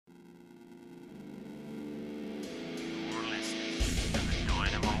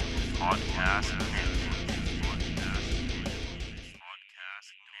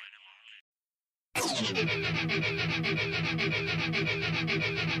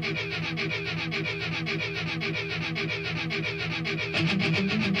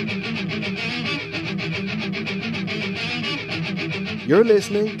You're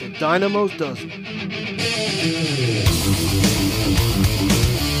listening to Dynamo's Dozen.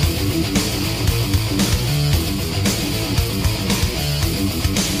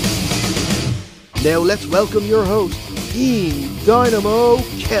 Now let's welcome your host, Ian Dynamo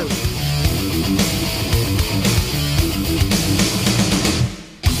Kelly.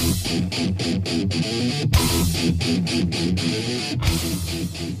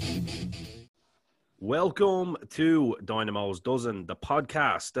 Welcome to Dynamo's Dozen, the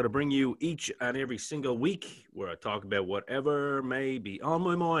podcast that'll bring you each and every single week where I talk about whatever may be on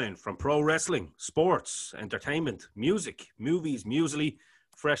my mind, from pro wrestling, sports, entertainment, music, movies, muesli,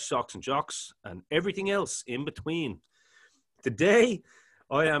 fresh socks and jocks, and everything else in between. Today,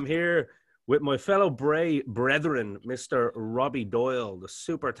 I am here with my fellow brethren, Mr. Robbie Doyle, the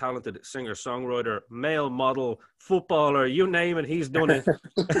super talented singer-songwriter, male model, footballer, you name it, he's done it.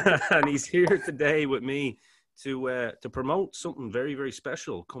 And he's here today with me to promote something very, very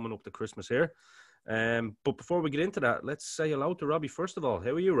special coming up to Christmas here. But before we get into that, let's say hello to Robbie first of all. How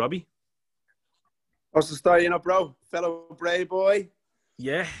are you, Robbie? What's the style, bro? Fellow Bray boy.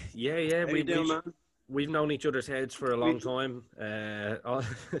 Yeah. How you doing, man? We've known each other's heads for a long time. All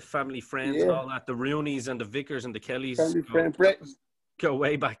family, friends, and all that. The Rooneys and the Vickers and the Kellys go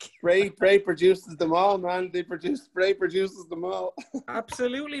way back. Bray produces them all, man. Bray produces them all.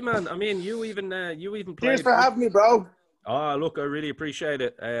 Absolutely, man. I mean, you even played. Cheers for having me, bro. Oh, look, I really appreciate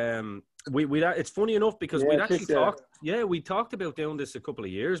it. It's funny enough because we'd actually talked. Yeah, we talked about doing this a couple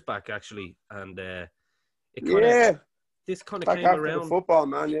of years back, actually, and this kind of came around. Football,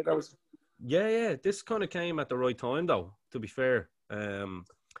 man. Yeah, that was. Yeah. This kind of came at the right time, though, to be fair.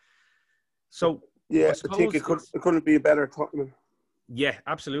 So yeah, I think it couldn't be a better time. Yeah,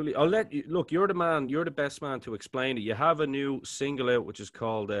 absolutely. I'll let you look. You're the man. You're the best man to explain it. You have a new single out, which is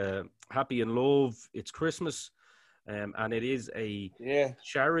called "Happy in Love." It's Christmas, and it is a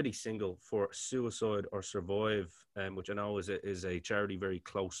charity single for Suicide or Survive, which I know is a charity very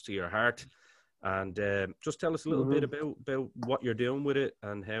close to your heart. And just tell us a little bit about what you're doing with it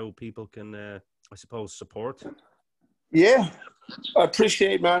and how people can, I suppose, support. Yeah, I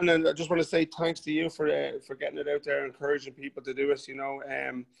appreciate, man, and I just want to say thanks to you for getting it out there, encouraging people to do it.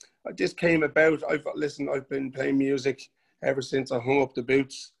 This came about. I've been playing music ever since I hung up the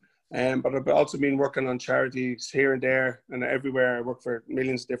boots, but I've also been working on charities here and there and everywhere. I work for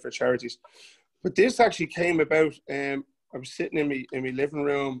millions of different charities, but this actually came about. I was sitting in my living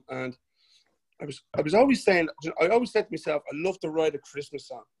room and. I was always saying, I always said to myself, I love to write a Christmas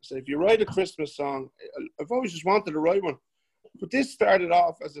song. So if you write a Christmas song, I've always just wanted to write one. But this started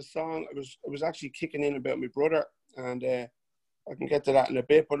off as a song. I was actually kicking in about my brother, and I can get to that in a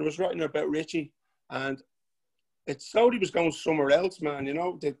bit. But I was writing about Richie, and it slowly was going somewhere else, man.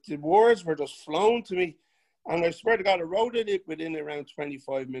 The words were just flowing to me. And I swear to God, I wrote it within around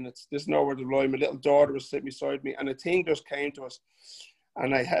 25 minutes. There's no word of lie. My little daughter was sitting beside me, and a thing just came to us.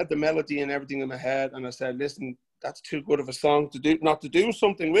 And I had the melody and everything in my head, and I said, "Listen, that's too good of a song to do, not to do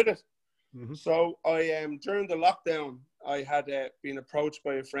something with it." Mm-hmm. So I, during the lockdown, I had been approached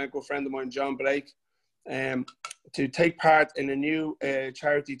by a good friend of mine, John Blake, to take part in a new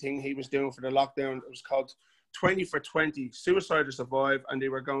charity thing he was doing for the lockdown. It was called 20 for 20, Suicide or Survive, and they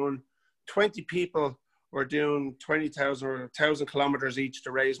were going. 20 people were doing 20,000 or 1,000 kilometers each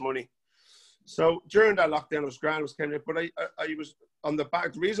to raise money. So during that lockdown, it was grand, it was kind of, but I was on the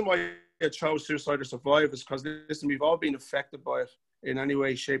back. The reason why I chose Suicide or Survive is because, listen, we've all been affected by it in any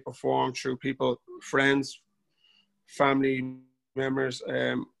way, shape or form, through people, friends, family members.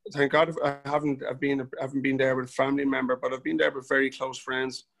 Thank God I haven't been there with a family member, but I've been there with very close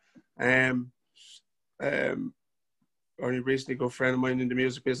friends. Only recently, a good friend of mine in the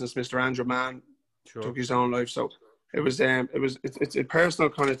music business, Mr. Andrew Mann, took his own life. So it's a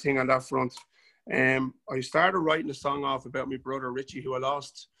personal kind of thing on that front. I started writing a song off about my brother Richie, who I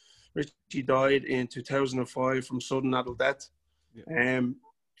lost. Richie died in 2005 from sudden adult death.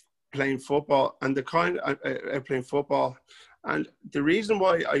 Playing football, and playing football, and the reason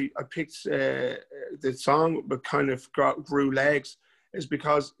why I picked the song but kind of grew legs is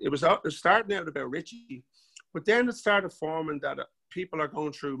because it was starting out about Richie, but then it started forming that people are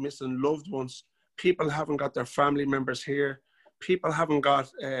going through missing loved ones. People haven't got their family members here. People haven't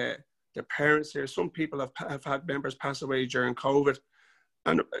got their parents here. Some people have had members pass away during COVID.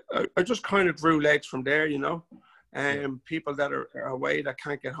 And I just kind of grew legs from there, people that are away that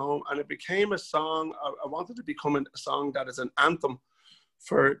can't get home. And it became a song. I wanted to become a song that is an anthem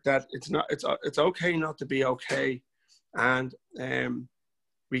for that. It's okay not to be okay. And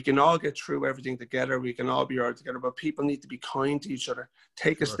we can all get through everything together. We can all be all right together, but people need to be kind to each other.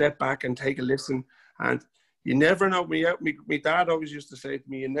 Take a step back and take a listen. And you never know. My dad always used to say to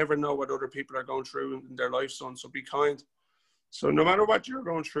me, you never know what other people are going through in their life, son. So be kind. So no matter what you're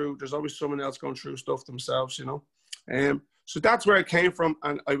going through, there's always someone else going through stuff themselves, you know. So that's where it came from.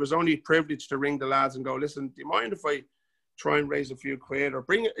 And I was only privileged to ring the lads and go, listen, do you mind if I try and raise a few quid or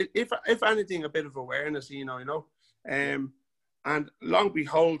bring, if anything, a bit of awareness, you know. And long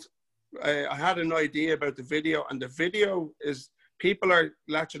behold, I had an idea about the video, and the video is, people are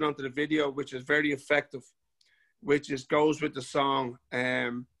latching onto the video, which is very effective, which goes with the song.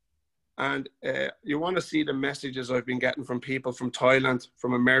 And you want to see the messages I've been getting from people from Thailand,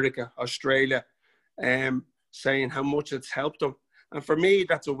 from America, Australia, saying how much it's helped them. And for me,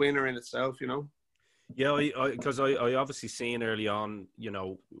 that's a winner in itself, you know. Yeah, because I obviously seen early on, you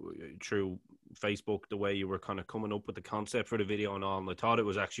know, through Facebook, the way you were kind of coming up with the concept for the video and all. And I thought it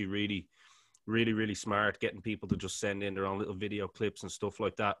was actually really, really, really smart getting people to just send in their own little video clips and stuff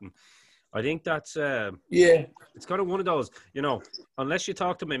like that. And I think that's it's kind of one of those, you know, unless you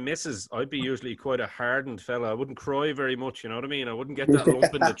talk to my missus, I'd be usually quite a hardened fella. I wouldn't cry very much, you know what I mean? I wouldn't get that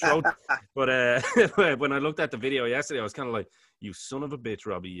lump in the throat. But when I looked at the video yesterday, I was kind of like, you son of a bitch,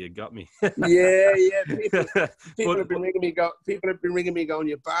 Robbie, you got me. Yeah. People have been ringing me going,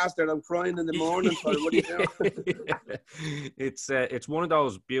 you bastard, I'm crying in the morning. What are you doing? It's one of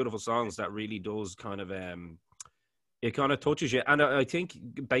those beautiful songs that really does kind of it kind of touches you. And I think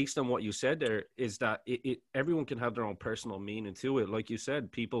based on what you said there is that everyone can have their own personal meaning to it. Like you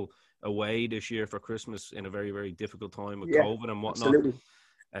said, people away this year for Christmas in a very, very difficult time with COVID and whatnot. Absolutely.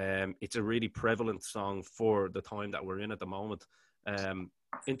 It's a really prevalent song for the time that we're in at the moment.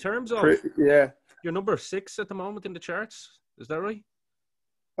 In terms of you're number 6 at the moment in the charts. Is that right?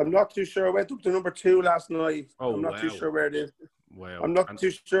 I'm not too sure. I went up to number 2 last night. Oh, I'm not too sure where it is. Wow. I'm not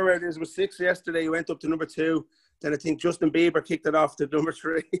too sure where it is. It was 6 yesterday. Went up to number 2. Then I think Justin Bieber kicked it off to number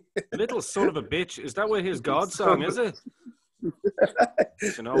 3. Little son of a bitch. Is that what his God song, is it? Do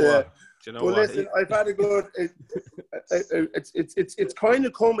you know what? Do you know what? Listen, I've had a good. It's kind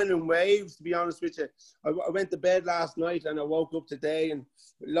of coming in waves, to be honest with you. I went to bed last night and I woke up today, and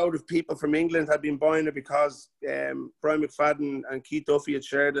a load of people from England had been buying it because Brian McFadden and Keith Duffy had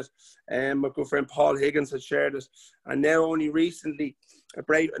shared it, and my good friend Paul Higgins had shared it, and now only recently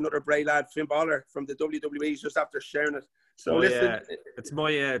another Bray lad, Finn Balor from the WWE, just after sharing it. So listen,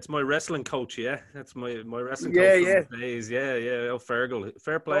 yeah. It's my wrestling coach. Yeah, that's my wrestling coach. From the days. Yeah. Oh, Fergal,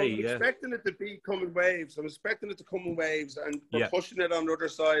 fair play. I'm expecting it to be coming waves. I'm expecting it to come in waves, and we're pushing it on the other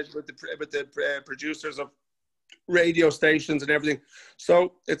side with the producers of radio stations and everything.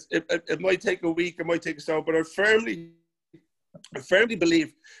 So it might take a week, it might take so, but I firmly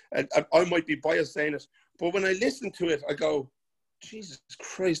believe, and I might be biased saying it, but when I listen to it, I go, Jesus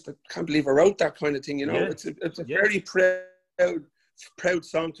Christ, I can't believe I wrote that kind of thing, you know. It's a very proud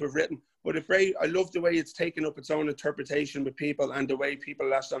song to have written, but I love the way it's taken up its own interpretation with people and the way people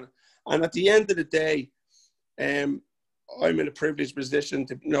latched on it. And at the end of the day, I'm in a privileged position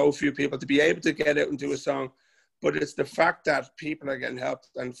to know a few people, to be able to get out and do a song, but it's the fact that people are getting helped.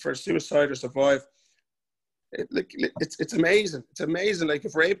 And for Suicide or Survive, it's amazing. It's amazing. Like,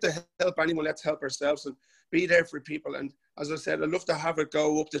 if we're able to help anyone, let's help ourselves and be there for people. And as I said, I'd love to have it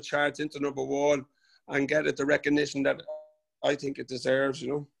go up the charts into number 1 and get it the recognition that I think it deserves, you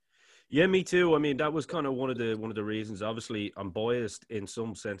know. Yeah, me too. I mean, that was kind of one of the reasons. Obviously, I'm biased in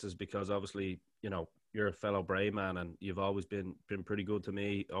some senses because obviously, you know, you're a fellow Bray man and you've always been pretty good to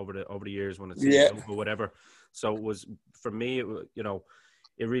me over the years when it's or whatever. So it was, for me, you know,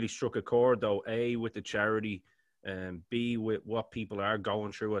 it really struck a chord though. A, with the charity, and B, with what people are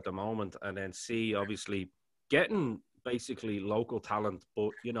going through at the moment, and then C, obviously getting basically local talent,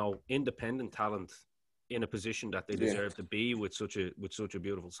 but, you know, independent talent in a position that they deserve to be with such a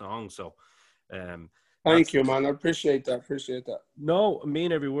beautiful song. So thank you, man. I appreciate that. No, I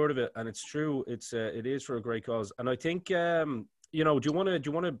mean every word of it, and it's true. It is for a great cause. And I think you know, do you want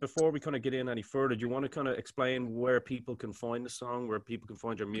to before we kind of get in any further, do you want to kind of explain where people can find the song, where people can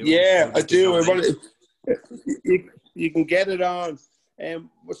find your music? Yeah, I do. You can get it on.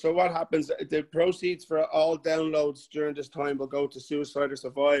 So what happens, the proceeds for all downloads during this time will go to Suicide or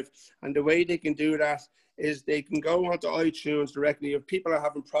Survive. And the way they can do that is they can go onto iTunes directly. If people are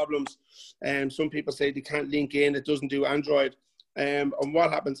having problems, some people say they can't link in, it doesn't do Android. And what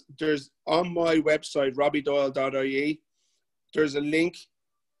happens, there's on my website, robbiedoyle.ie, there's a link,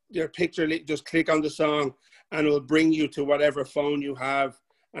 your picture link, just click on the song and it will bring you to whatever phone you have.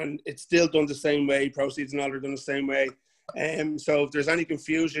 And it's still done the same way. Proceeds and all are done the same way. So if there's any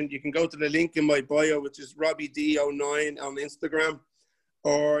confusion, you can go to the link in my bio, which is RobbieD09 on Instagram,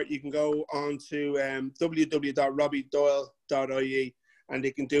 or you can go on to www.robbiedoyle.ie, and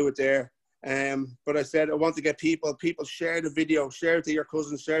they can do it there. But I said I want to get people share the video, share it to your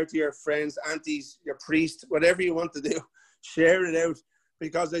cousins, share it to your friends, aunties, your priest, whatever you want to do, share it out,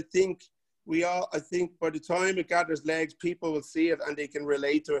 because I think by the time it gathers legs, people will see it and they can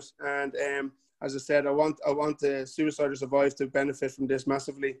relate to it. And as I said, I want the Suicide or Survive to benefit from this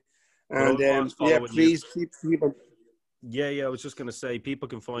massively. And please keep people. Yeah, I was just going to say, people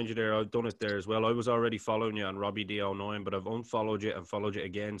can find you there. I've done it there as well. I was already following you on Robbie D09, but I've unfollowed you and followed you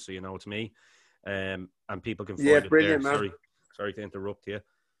again, so you know it's me. And people can find it brilliant, there. man. Sorry to interrupt you.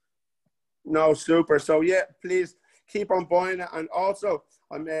 No, super. So please keep on buying it. And also,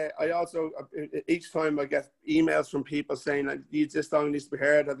 each time I get emails from people saying that this song needs to be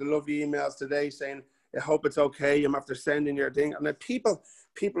heard. I love emails today saying, I hope it's okay. I'm after sending your thing. And people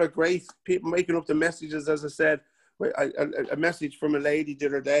are great. People making up the messages, as I said. A message from a lady the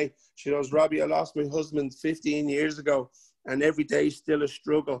other day. She goes, Robbie, I lost my husband 15 years ago, and every day is still a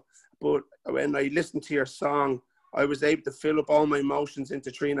struggle. But when I listened to your song, I was able to fill up all my emotions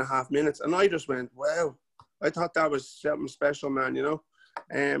into 3.5 minutes. And I just went, wow, I thought that was something special, man, you know?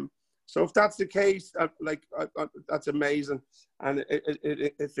 So if that's the case, that's amazing. And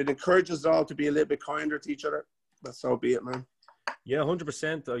if it encourages us all to be a little bit kinder to each other, that's so be it, man. Yeah,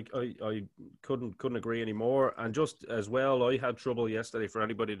 100%. I couldn't agree anymore. And just as well, I had trouble yesterday. For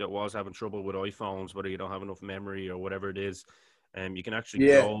anybody that was having trouble with iPhones, whether you don't have enough memory or whatever it is, you can actually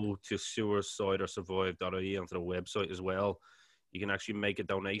go to suicideorsurvive.ie onto the website as well. You can actually make a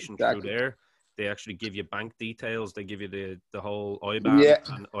donation through there. They actually give you bank details. They give you the whole IBAN,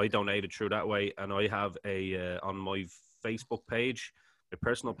 and I donated through that way. And I have on my Facebook page, my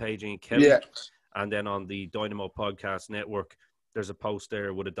personal page in Kelly, and then on the Dynamo Podcast Network, there's a post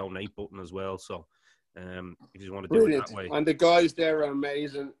there with a donate button as well. So if you want to do it that way. And the guys there are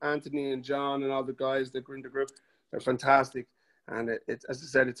amazing. Anthony and John and all the guys that are in the group, they're fantastic. And it's, as I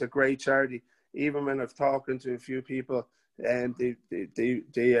said, it's a great charity. Even when I've talked to a few people, and they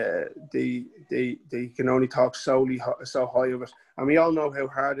can only talk so high of it. And we all know how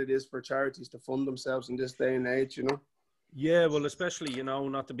hard it is for charities to fund themselves in this day and age, you know. Yeah, well, especially, you know,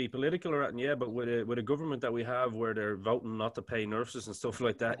 not to be political or anything, but with a government that we have where they're voting not to pay nurses and stuff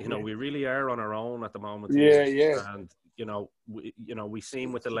like that, you know, we really are on our own at the moment. And we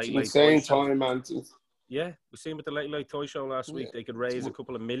seen with the late insane time, man. Yeah, we seen with the late toy show last week, they could raise a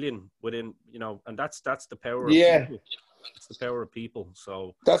couple of million within, you know, and that's the power of people. It's the power of people.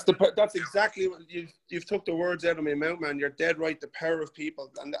 So that's exactly what you've took the words out of my mouth, man. You're dead right. The power of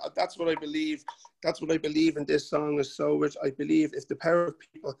people, and that's what I believe. That's what I believe in this song is so rich. I believe if the power of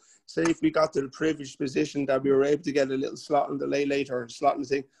people, say if we got to the privileged position that we were able to get a little slot in the late or slot in the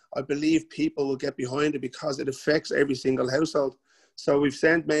thing, I believe people will get behind it because it affects every single household. So we've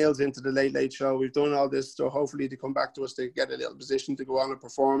sent mails into the late show. We've done all this. So hopefully they come back to us to get a little position to go on and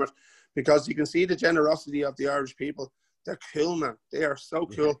perform it, because you can see the generosity of the Irish people. They're cool, man. They are so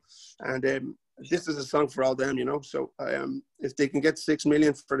cool. And this is a song for all them, you know. So if they can get 6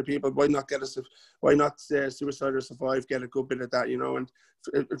 million for the people, why not Suicide or Survive get a good bit of that, you know, and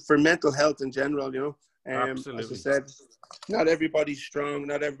for mental health in general, you know. Absolutely. As I said, not everybody's strong,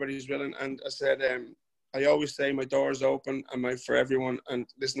 not everybody's willing. And I said, I always say my door is open for everyone. And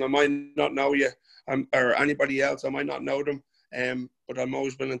listen, I might not know you or anybody else. I might not know them, but I'm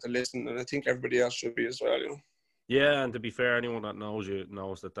always willing to listen. And I think everybody else should be as well, you know. Yeah, and to be fair, anyone that knows you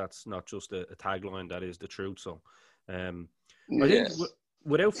knows that that's not just a tagline, that is the truth. So I think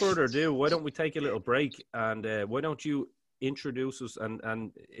without further ado, why don't we take a little break, and why don't you introduce us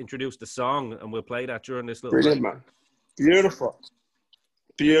and introduce the song, and we'll play that during this little break. Man. Beautiful.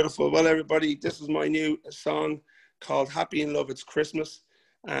 Well, everybody, this is my new song called Happy in Love, It's Christmas,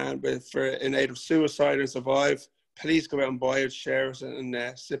 and in aid of Suicide and Survive. Please go out and buy it, share it,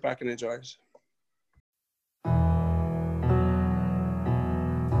 and sit back and enjoy it.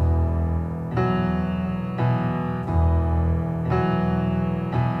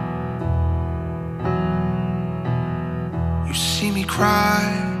 See me cry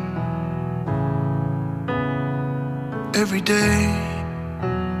every day.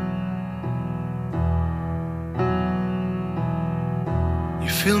 You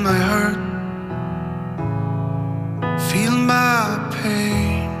feel my hurt, feel my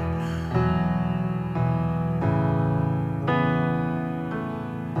pain.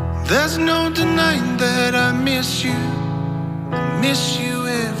 There's no denying that I miss you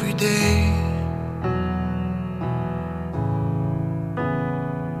every day.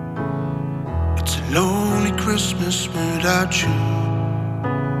 Christmas without you,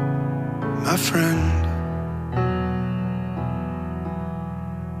 my friend.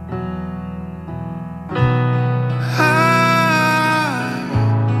 I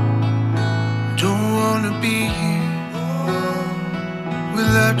don't wanna be here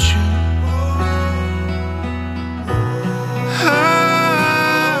without you.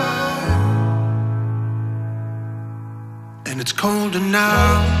 And it's colder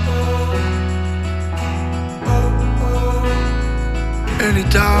now, and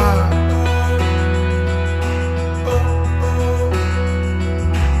it's dark.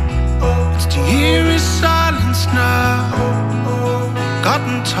 It's the eerie silence now,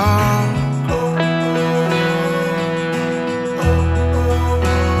 gotten tall.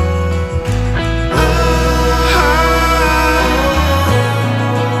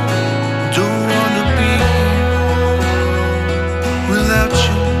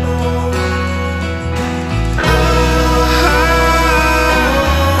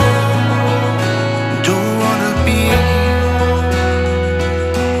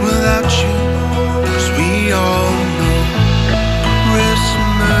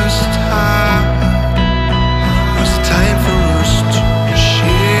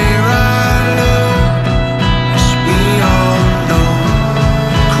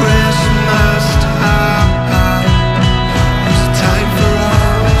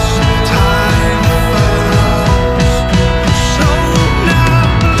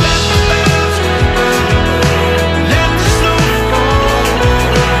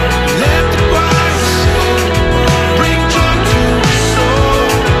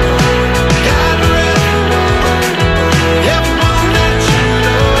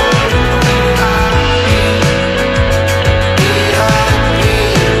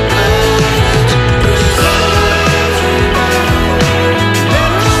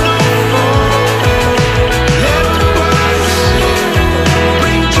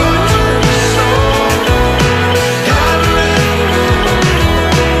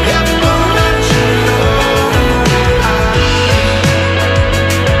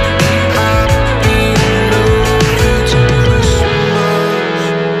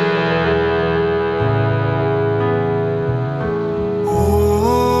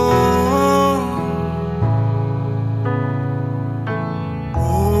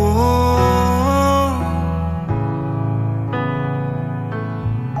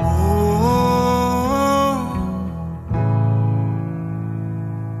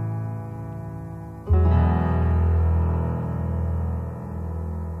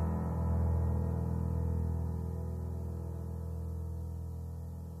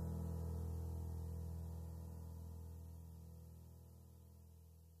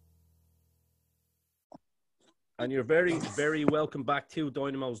 And you're very, very welcome back to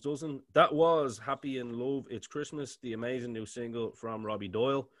Dynamo's Dozen. That was Happy in Love, It's Christmas, the amazing new single from Robbie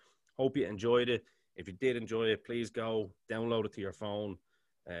Doyle. Hope you enjoyed it. If you did enjoy it, please go download it to your phone,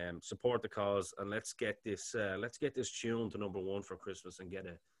 support the cause, and let's get this tune to #1 for Christmas and get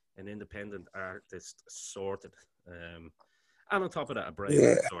an independent artist sorted. And on top of that, a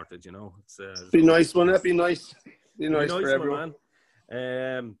break sorted. You know, it's be nice, wouldn't it? Be nice. Be nice for everyone.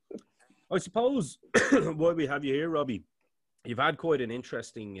 Man. I suppose why we have you here, Robbie, you've had quite an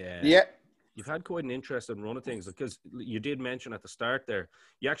interesting you've had quite an interesting run of things, because you did mention at the start there,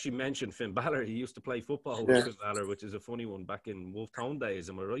 you actually mentioned Finn Balor. He used to play football with Finn Balor, which is a funny one, back in Wolf Town days,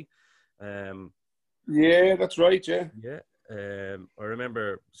 am I right? Yeah, that's right, yeah. I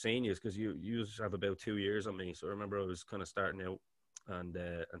remember seeing you, because you have about 2 years on me, so I remember I was kind of starting out and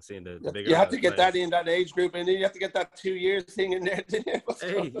seeing the bigger. You have to get that in that age group, and then you have to get that 2 years thing in there.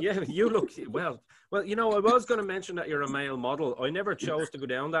 Hey, yeah, you look well. You know, I was going to mention that you're a male model. I never chose to go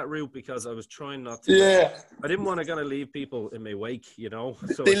down that route because I was trying not to. Yeah, I didn't want to leave people in my wake, you know.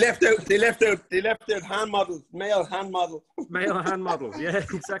 So they left out hand models, male hand model. Male hand models, yeah,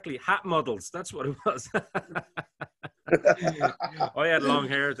 exactly. Hat models. That's what it was. I had long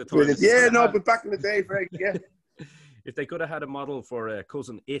hair at the time. Yeah, no, but back in the day, Frank, yeah. If they could have had a model for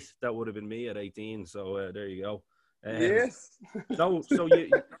Cousin It, that would have been me at 18. So there you go. Yes. So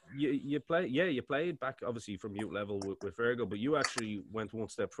you played back obviously from youth level with Virgo, but you actually went one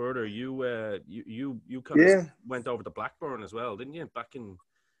step further. You kind of went over to Blackburn as well, didn't you? Back in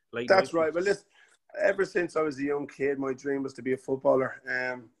late. That's 90s. Right. Well, listen, ever since I was a young kid, my dream was to be a footballer.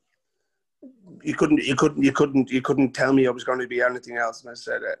 You couldn't tell me I was going to be anything else, and I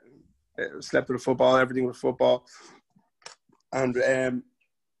said slept with football, everything with football. And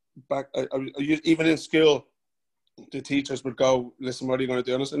back, even in school, the teachers would go, "Listen, what are you going to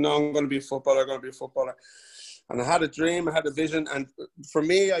do?" And I said, "No, I'm going to be a footballer. I'm going to be a footballer." And I had a dream, I had a vision, and for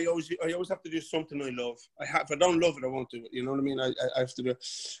me, I always have to do something I love. If I don't love it, I won't do it. You know what I mean? I have to do it.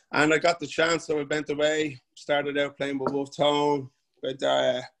 And I got the chance, so I went away, started out playing with Wolf Town, went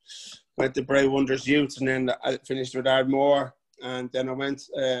to Bray Wonders Youth, and then I finished with Ardmore, and then I went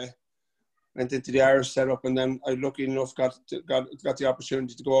into the Irish setup, and then I, lucky enough, got the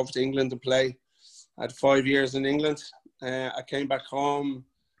opportunity to go over to England and play. I had 5 years in England. I came back home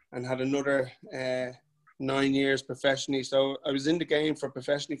and had another 9 years professionally. So I was in the game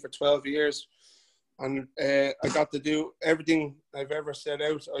professionally for 12 years. And I got to do everything I've ever set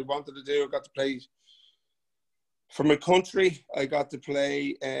out I wanted to do. I got to play for my country. I got to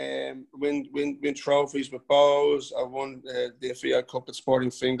play, win trophies with Bows. I won the FAI Cup at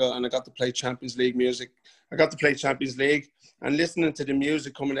Sporting Fingal, and I got to play Champions League music. I got to play Champions League, and listening to the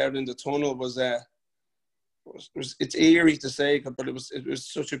music coming out in the tunnel was it's eerie to say, but it was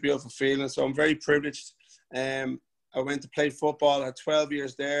such a beautiful feeling. So I'm very privileged. I went to play football. I had 12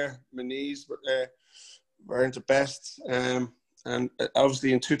 years there. My knees weren't the best. And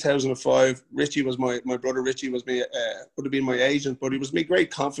obviously in 2005, Richie was my brother. Richie was would have been my agent, but he was my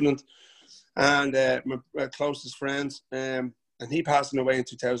great confidant and my closest friend. And he passing away in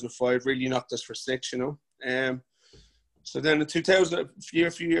 2005 really knocked us for six, you know. So then in 2000, a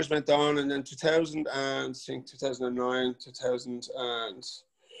few years went on, and then 2009,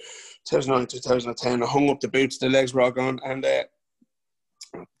 2010, I hung up the boots, the legs were all gone, and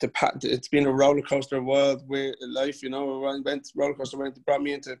it's been a roller coaster wild way life, you know. I went roller coaster, brought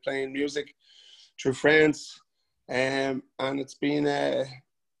me into playing music through friends, and it's been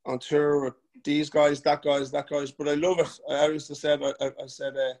on tour with these guys, that guys, but I love it. I always said, I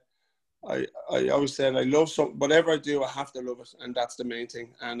always said I love something. Whatever I do, I have to love it, and that's the main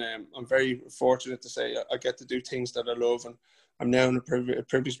thing. And I'm very fortunate to say I get to do things that I love, and I'm now in a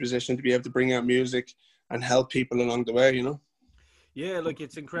privileged position to be able to bring out music and help people along the way, you know. Yeah, like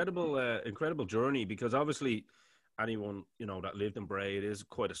it's incredible journey, because obviously anyone, you know, that lived in Bray, it is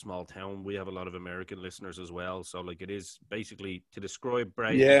quite a small town. We have a lot of American listeners as well, so like it is basically to describe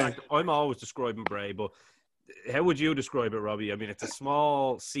Bray. Yeah. In fact, I'm always describing Bray, but how would you describe it, Robbie? I mean, it's a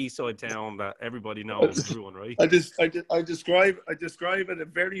small seaside town that everybody knows everyone, right? I describe it a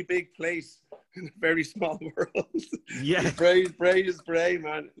very big place in a very small world. Yeah. Bray is Bray,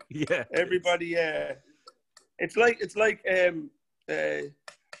 man. Yeah. Everybody, it's like the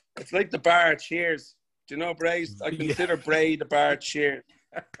bar Cheers. Do you know Bray? I consider Bray the bar Cheers,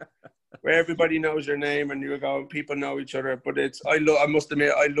 where everybody knows your name and you go, people know each other. But I must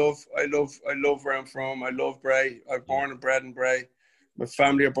admit, I love where I'm from. I love Bray. I'm born and bred in Bray. My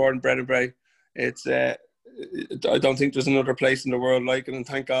family are born and bred in Bray. It's I don't think there's another place in the world like it, and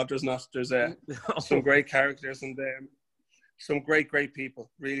thank God there's not. There's some great characters and some great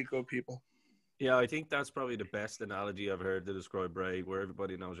people, really good people. Yeah, I think that's probably the best analogy I've heard to describe Bray, where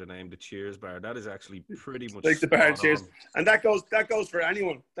everybody knows your name, the Cheers bar. That is actually pretty much like the bar Cheers, and that goes for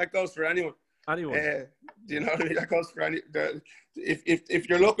anyone. That goes for anyone. Anyone. Do you know what I mean? That goes for any. If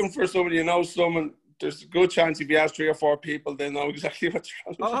you're looking for somebody, you know someone, there's a good chance if you ask 3 or 4 people, they know exactly what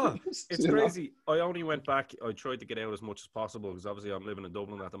you're trying to do. It's crazy. I only went back. I tried to get out as much as possible, because obviously I'm living in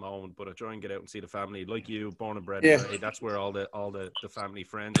Dublin at the moment, but I try and get out and see the family. Like you, born and bred in Bray, that's where all the family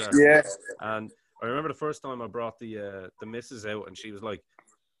friends are. Yeah. And I remember the first time I brought the missus out, and she was like,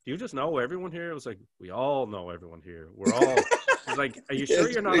 "Do you just know everyone here?" I was like, "We all know everyone here. We're all." She's like, "Are you sure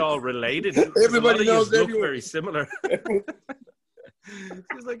you're not all related?" Everybody knows everyone. Look very similar.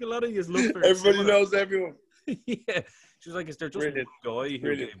 She's like, a lot of you look very everybody similar. Knows everyone. Yeah. She's like, is there just Brilliant. one guy who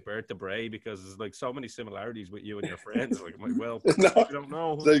Brilliant. gave birth to Bray? Because there's like so many similarities with you and your friends. Like, I'm like, well, no, I don't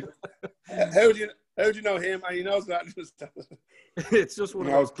know. Like, how do you know him? And he knows that. It's just one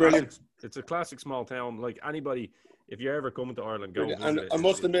of those brilliant. classics. It's a classic small town. Like anybody, if you're ever coming to Ireland, go visit and it. I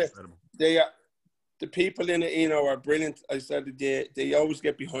must admit, the people in it, you know, are brilliant. I said they always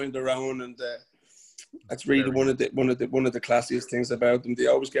get behind their own, and that's really one of the classiest things about them. They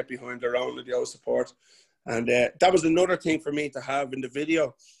always get behind their own, and they always support. And that was another thing for me to have in the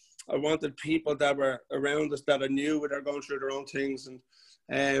video. I wanted people that were around us that I knew that are going through their own things,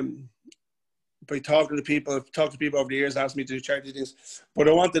 and by talking to people over the years, asked me to do charity things. But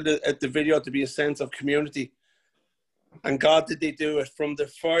I wanted the video to be a sense of community. And God, did they do it, from the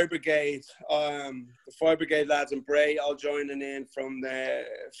fire brigade lads in Bray all joining in, from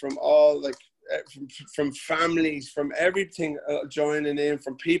all like from families, from everything joining in,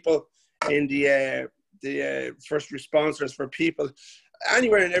 from people in the first responders, for people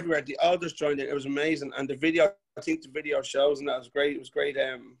anywhere and everywhere. The others joined in. It was amazing, and the video, I think the video shows, and that was great. It was great.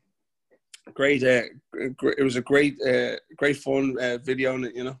 It was a great fun video,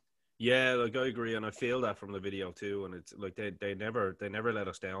 you know. Yeah, like I agree, and I feel that from the video too. And it's like they never let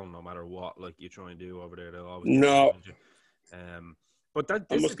us down, no matter what. Like you try and do over there, they'll always get No. behind you. But that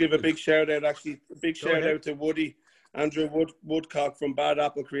I this must is, give a big shout out, actually. A big Go shout ahead. out to Andrew Woodcock from Bad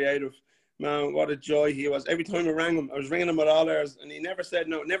Apple Creative. Man, what a joy he was. Every time I rang him, I was ringing him at all hours, and he never said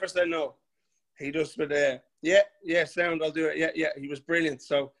no, never said no. He just would, yeah, sound, I'll do it. Yeah. He was brilliant.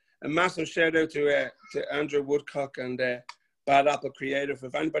 So a massive shout out to Andrew Woodcock and Bad Apple Creative.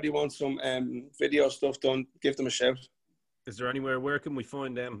 If anybody wants some video stuff done, give them a shout. is there anywhere, where can we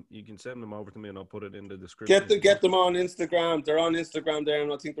find them? You can send them over to me and I'll put it in the description. Get them on Instagram. They're on Instagram there,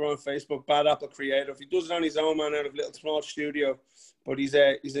 and I think they're on Facebook. Bad Apple Creative. He does it on his own, man, out of a little small studio. But his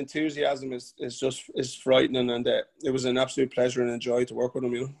enthusiasm is frightening, and it was an absolute pleasure and a joy to work with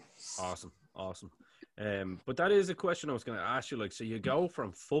him. You know. Awesome. But that is a question I was going to ask you. Like, so you go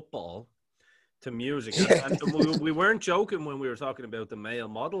from football to music, and we weren't joking when we were talking about the male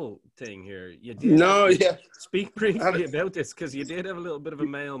model thing here. You did speak briefly about this, because you did have a little bit of a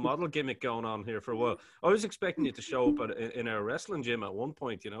male model gimmick going on here for a while. I was expecting you to show up in a wrestling gym at one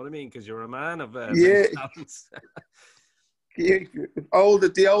point, you know what I mean? Because you're a man of talents.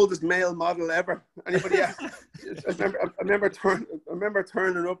 The oldest male model ever. Anybody? I remember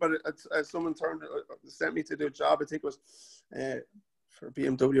turning up at someone sent me to do a job. I think it was for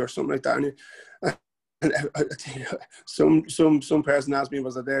BMW or something like that. And some person asked me,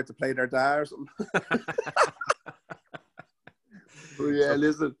 was I there to play their dad or something? But yeah,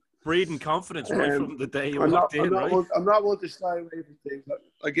 listen. Breeding confidence right from the day you walked in, right? I'm not one to shy away from things.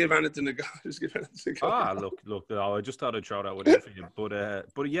 I give anything to God. Just give anything to God. Look. No, I just thought I'd throw that one in for you.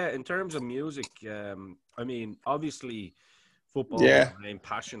 But yeah, in terms of music, I mean, obviously, football is the main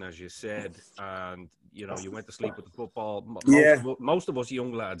passion, as you said, and you know, you went to sleep with the football. Most of us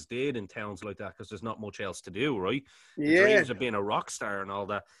young lads did in towns like that, because there's not much else to do, right? The dreams of being a rock star and all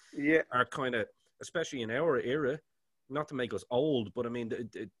that are kind of, especially in our era. Not to make us old, but I mean,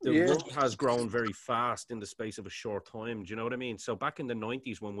 the world has grown very fast in the space of a short time. Do you know what I mean? So back in the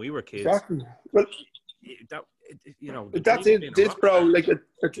 90s when we were kids, exactly. Well, that's it. This, bro, like,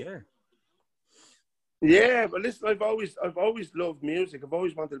 yeah. But listen, I've always loved music. I've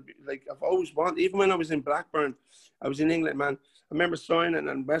always wanted, even when I was in Blackburn, I was in England, man. I remember signing,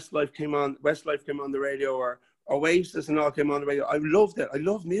 and Westlife came on the radio, or Oasis and all came on the radio. I loved it. I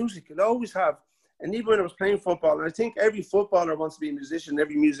love music. I always have. And even when I was playing football, and I think every footballer wants to be a musician,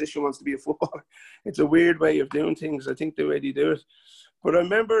 every musician wants to be a footballer. It's a weird way of doing things, I think, the way they do it. But I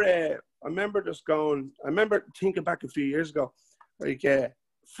remember thinking back a few years ago, like,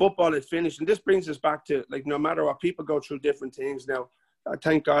 football had finished. And this brings us back to, like, no matter what, people go through different things now.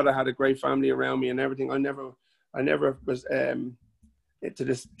 Thank God I had a great family around me and everything. I never was to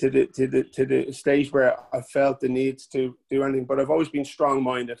the stage where I felt the need to do anything. But I've always been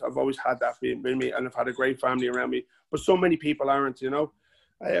strong-minded. I've always had that in me, and I've had a great family around me. But so many people aren't, you know.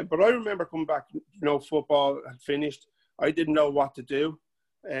 But I remember coming back, you know, football had finished. I didn't know what to do.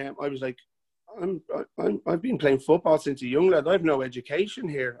 I was like, I've been playing football since a young lad. I have no education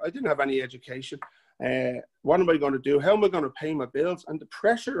here. I didn't have any education. What am I going to do? How am I going to pay my bills? And the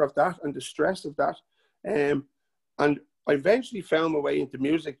pressure of that and the stress of that. And I eventually found my way into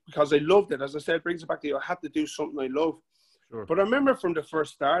music because I loved it. As I said, it brings it back to you. I had to do something I love. Sure. But I remember from the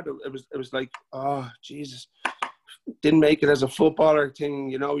first start, it was like, oh, Jesus. Didn't make it as a footballer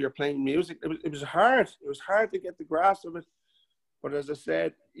thing, you know, you're playing music. It was hard. It was hard to get the grasp of it. But as I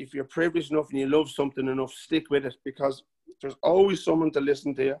said, if you're privileged enough and you love something enough, stick with it, because there's always someone to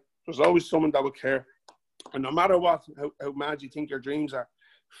listen to you. There's always someone that will care. And no matter what, how mad you think your dreams are,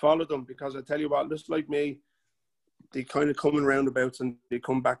 follow them, because I tell you what, just like me, they kind of come in roundabouts and they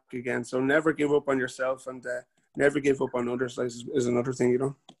come back again. So never give up on yourself, and never give up on others is another thing, you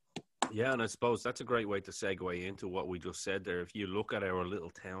know. Yeah, and I suppose that's a great way to segue into what we just said there. If you look at our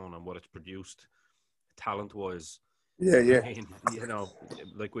little town and what it's produced talent-wise, yeah. I mean, you know,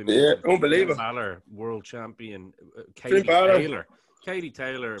 like we mentioned, unbelievable. Balor, world champion, Katie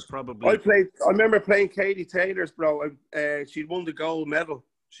Taylor, probably. I remember playing Katie Taylor's, bro. She won the gold medal.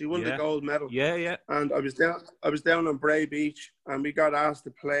 She won the gold medal. Yeah. And I was down on Bray Beach, and we got asked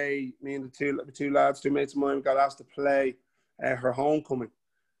to play. Me and the two mates of mine got asked to play her homecoming.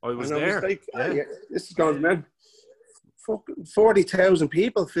 I was there. I was like, this is going, man. Fucking 40,000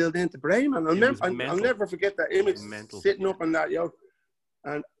 people filled into Bray, man. I'll never forget that image, sitting up on that, yo.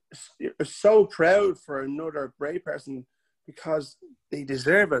 And you're so proud for another Bray person, because they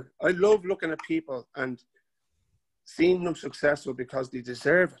deserve it. I love looking at people and seeing them successful because they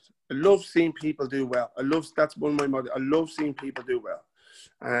deserve it. I love seeing people do well. That's one of my mother. I love seeing people do well.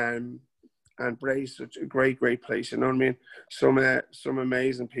 And and Bray's such a great place. You know what I mean? Some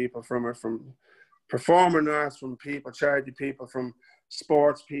amazing people from performing arts, from people, charity people, from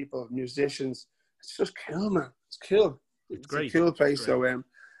sports people, musicians. It's just cool, man. It's cool. It's It's great. a cool place. Great. So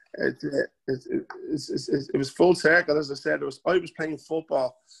it was full circle, as I said. I was playing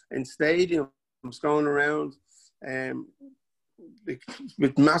football in stadiums, going around,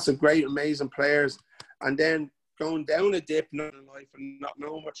 with massive, great, amazing players, and then going down a dip, not in life, and not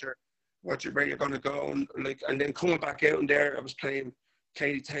knowing where you're going to go, and then coming back out, and there I was playing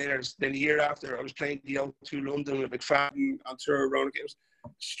Katie Taylor's. Then the year after, I was playing the O2 London with McFadden on tour around. It was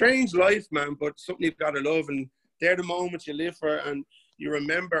strange life, man, but something you've got to love, and they're the moments you live for and you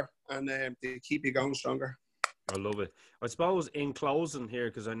remember, and they keep you going stronger. I love it. I suppose in closing here,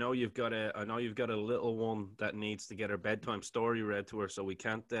 because I know you've got a little one that needs to get her bedtime story read to her, so we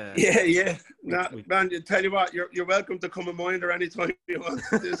can't. Yeah. Man, I tell you what, you're welcome to come and mind her anytime you want.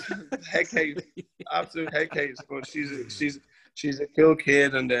 This head case, absolute head case. But she's a cool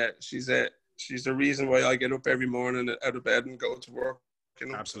kid, and she's the reason why I get up every morning out of bed and go to work. You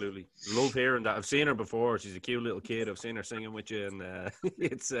know? Absolutely, love hearing that. I've seen her before. She's a cute little kid. I've seen her singing with you, and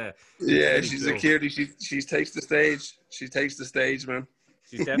it's she's cool. a cutie. She takes the stage. She takes the stage, man.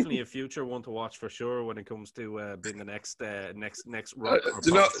 She's definitely a future one to watch for sure when it comes to being the next rock or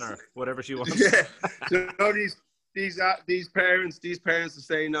pop star, whatever she wants. Yeah, you know, these parents are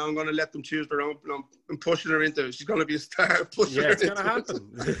saying, no, I'm going to let them choose their own. I'm pushing her into it. She's going to be a star. Yeah, it's going to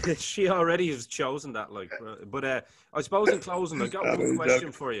happen. She already has chosen that. But I suppose in closing, I've got one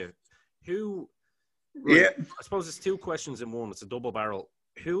question for you. I suppose it's two questions in one. It's a double barrel.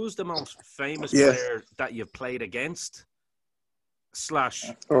 Who's the most famous player that you've played against? /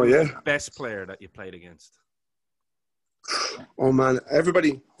 best player that you played against? Oh man,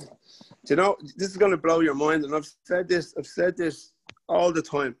 everybody. You know, this is going to blow your mind, and I've said this all the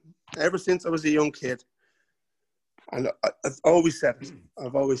time, ever since I was a young kid, and I've always said it.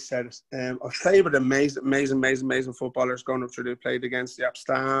 I've played with amazing footballers going up through. I've played against Yap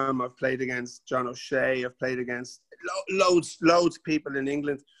Stam. I've played against John O'Shea. I've played against loads of people in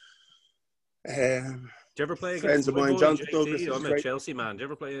England. Do you ever play against friends of mine, John Douglas? I'm a Chelsea man. Do you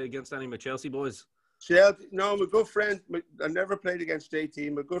ever play against any of my Chelsea boys? No, my good friend. I never played against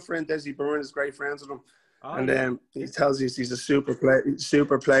JT. My good friend Desi Byrne is great friends with him, he tells you he's a super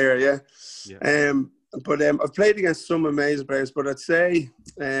player. Yeah. But I've played against some amazing players. But I'd say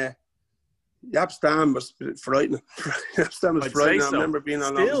Yap Stam was frightening. Yap Stam was frightening. So. I remember being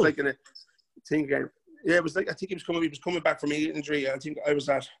on. It was like in a team game. Yeah, it was like I think he was coming back from injury. I think I was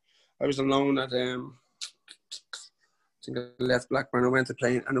alone at I think I left Blackburn. I went to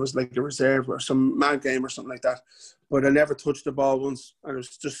play, and it was like a reserve or some mad game or something like that. But I never touched the ball once, and it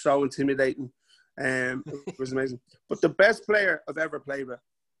was just so intimidating. It was amazing. But the best player I've ever played with,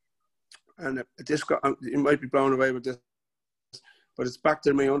 and you might be blown away with this, but it's back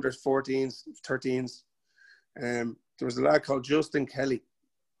to my under 14s, 13s. There was a lad called Justin Kelly,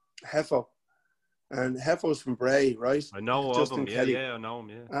 Heffo. And Heffo's from Bray, right? I know Justin of him. Kelly. Yeah, I know him.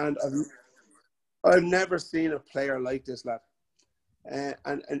 Yeah. And I've never seen a player like this lad.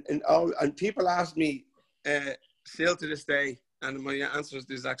 And people ask me still to this day, and my answer is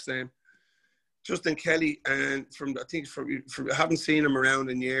the exact same. Justin Kelly, and I haven't seen him around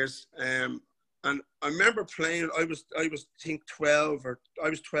in years. And I remember playing. I was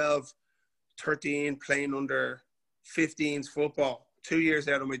 12, 13, playing under 15s football. 2 years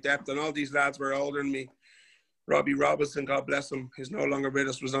out of my depth, and all these lads were older than me. Robbie Robinson, God bless him, he's no longer with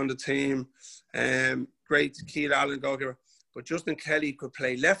us, was on the team. Great Keith Allen goalkeeper. But Justin Kelly could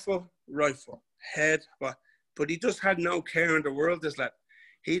play left foot, right foot, head, but he just had no care in the world, this lad.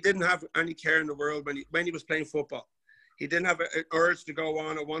 He didn't have any care in the world when he was playing football. He didn't have an urge to go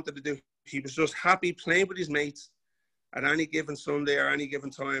on or wanted to do. He was just happy playing with his mates at any given Sunday or any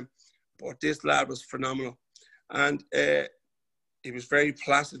given time. But this lad was phenomenal. And he was very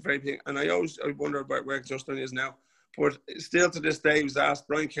placid, very big. And I wonder about where Justin is now. But still to this day, he was asked,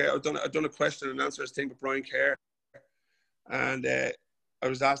 Brian Kerr, I've done a question and answer thing with Brian Kerr. And I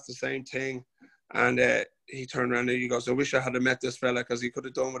was asked the same thing. And he turned around and he goes, I wish I had met this fella because he could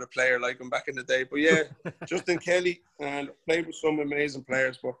have done with a player like him back in the day. But yeah, Justin Kelly, and played with some amazing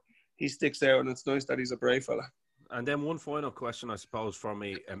players, but he sticks out, and it's nice that he's a brave fella. And then one final question, I suppose, for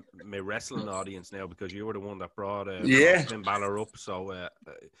me, my wrestling audience now, because you were the one that brought Finn Balor up. So I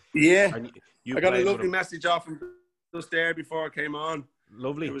got a lovely message off him just there before I came on.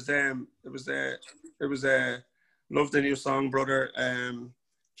 Lovely. It was love the new song, brother.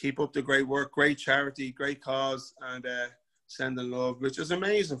 Keep up the great work, great charity, great cause, and sending love, which is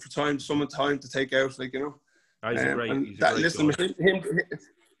amazing for someone time to take out, like, you know. He's a great guy.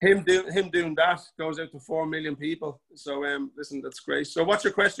 him doing that goes out to 4 million people. So listen, that's great. So what's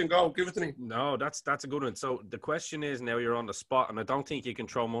your question? Go, give it to me. No, that's a good one. So the question is, now you're on the spot, and I don't think you can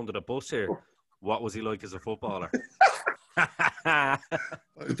throw him under the bus here. What was he like as a footballer? I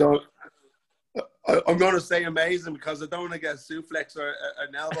don't. I'm going to say amazing because I don't want to get a suplex or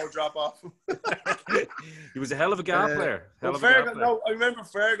an elbow drop off. He was a hell of a guy player. Fergal, no, I remember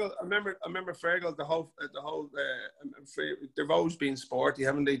Fergal. I remember Fergal. The whole. They've always been sporty,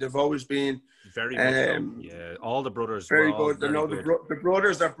 haven't they? They've always been very much so. Yeah, all the brothers. Very good. The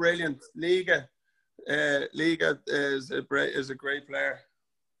brothers are brilliant. Liga is a great player.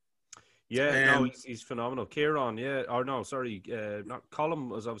 Yeah, no, he's phenomenal. Kieran, yeah, or no, sorry, not Colm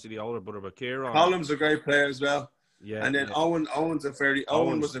was obviously the older brother, but Kieran. Colm's a great player as well. Yeah, and then yeah. Owen's a very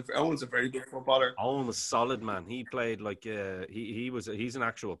good footballer. Owen was solid, man. He played like he's an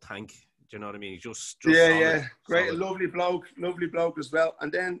actual tank. Do you know what I mean? He's just solid, great, solid. lovely bloke as well.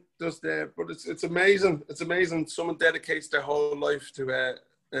 And then but it's amazing. It's amazing. Someone dedicates their whole life to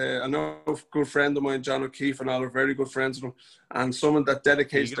I know a good friend of mine, John O'Keefe, and all are very good friends of him. And someone that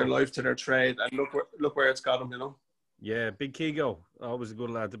dedicates their life to their trade, and look where it's got them, you know. Yeah, Big Keego, always a good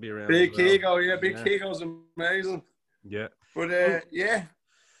lad to be around. Big Keego, yeah, Big Keego's amazing. Yeah, but yeah.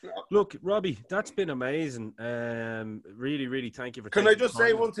 Look, Robbie, that's been amazing. Really, really, thank you for. Can I just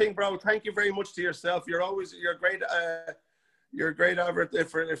say one thing, bro? Thank you very much to yourself. You're great. You're a great advert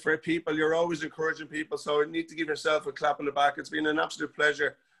for people. You're always encouraging people. So you need to give yourself a clap on the back. It's been an absolute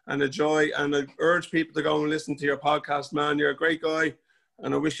pleasure and a joy. And I urge people to go and listen to your podcast, man. You're a great guy.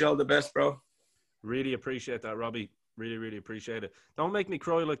 And I wish you all the best, bro. Really appreciate that, Robbie. Really, really appreciate it. Don't make me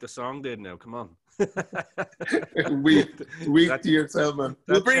cry like the song did now. Come on. Weep to yourself, man.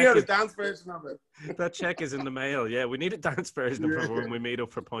 We'll bring out a dance version of it. That check is in the mail. Yeah, we need a dance version of it when we meet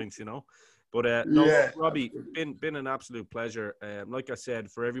up for points, you know. But Robbie, been an absolute pleasure. Like I said,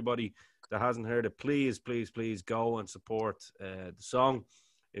 for everybody that hasn't heard it, please go and support the song.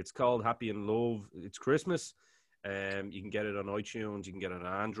 It's called Happy in Love. It's Christmas. You can get it on iTunes. You can get it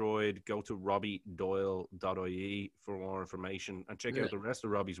on Android. Go to robbiedoyle.ie for more information and check out the rest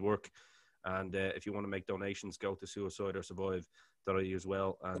of Robbie's work. And if you want to make donations, go to suicideorsurvive.ie as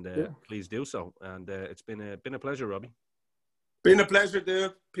well. And please do so. And it's been a pleasure, Robbie. Been a pleasure,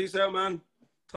 dude. Peace out, man.